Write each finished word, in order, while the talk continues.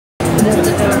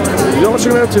You're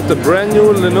watching now to the brand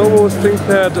new Lenovo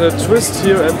ThinkPad Twist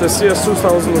here at the CES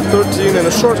 2013 in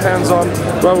a short hands-on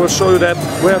where I will show you that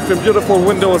we have a beautiful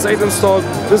Windows 8 installed.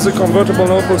 This is a convertible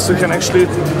notebook, so you can actually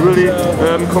really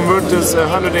convert this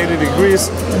 180 degrees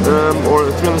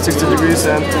or 360 degrees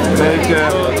and make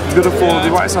a beautiful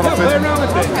device out of it.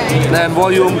 And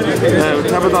volume,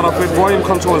 tablet out of it. Volume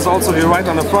control is also here right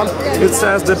on the front. It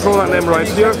says the product name right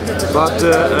here, but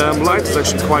light is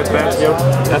actually quite bad here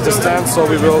at the stand, so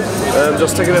we will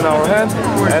just take it in our hand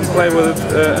and play with it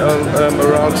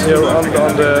around here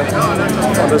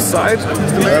on the side.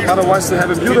 Otherwise, they have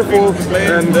a beautiful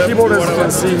keyboard, as you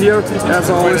can see here. As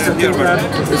always, the ThinkPad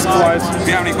is quite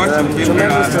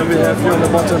tremendous, and we have here on the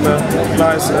bottom a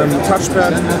nice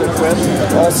touchpad.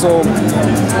 Also,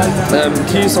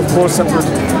 keys, of course, separate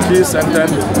keys, and then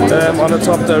on the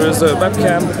top there is a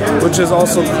webcam, which is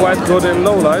also quite good in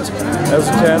low light, as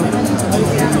you can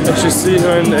actually see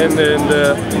here in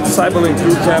the Cyberlink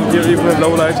Blue Cam here, even in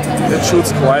low light, it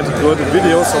shoots quite good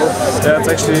video, so that's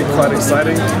actually quite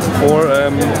exciting for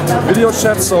video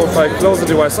chat. So if I close the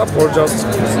device up or just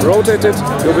rotate it,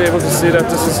 you'll be able to see that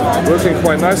this is working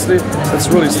quite nicely. It's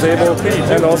really stable,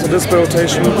 and also display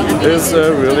rotation is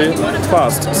really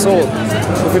fast. So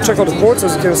if we check out the ports,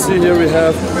 as you can see here, we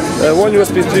have one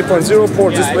USB 3.0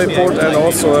 port, display port, and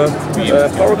also a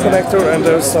power connector, and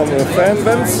there's some fan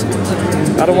vents.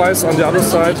 Otherwise, on the other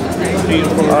side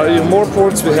are even more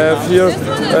ports. We have here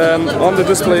on the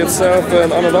display itself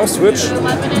an on and off switch,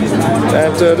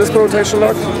 and display rotation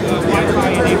lock.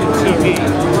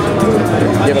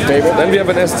 Then we have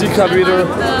an SD card reader,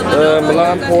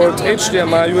 LAN port,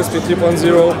 HDMI, USB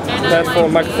 3.0,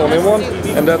 headphone, microphone in one,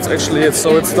 and that's actually it.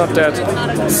 So it's not that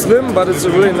slim, but it's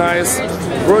a really nice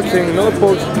working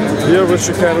notebook here, which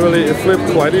you can really flip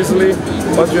quite easily,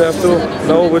 but you have to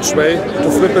know which way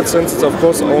to flip it, since it's of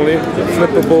course only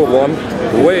flippable one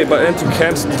way. And you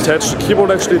can't detach the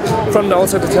keyboard actually from the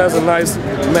outside. It has a nice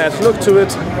matte look to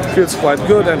it, feels quite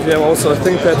good, and we have also a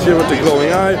ThinkPad here with the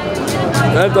glowing eye.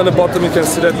 And on the bottom you can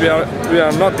see that we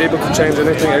are not able to change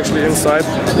anything actually inside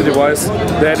the device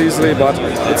that easily, but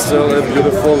it's still a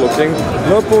beautiful looking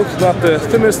notebook. Not the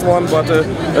thinnest one, but a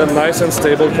nice and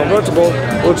stable convertible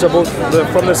Ultrabook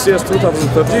from the CES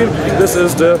 2013. This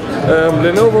is the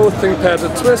Lenovo ThinkPad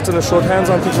Twist in a short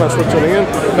hands-on. Thank you so much for tuning in.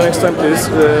 Next time please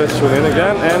tune in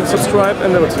again and subscribe,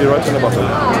 and there will be right in the bottom.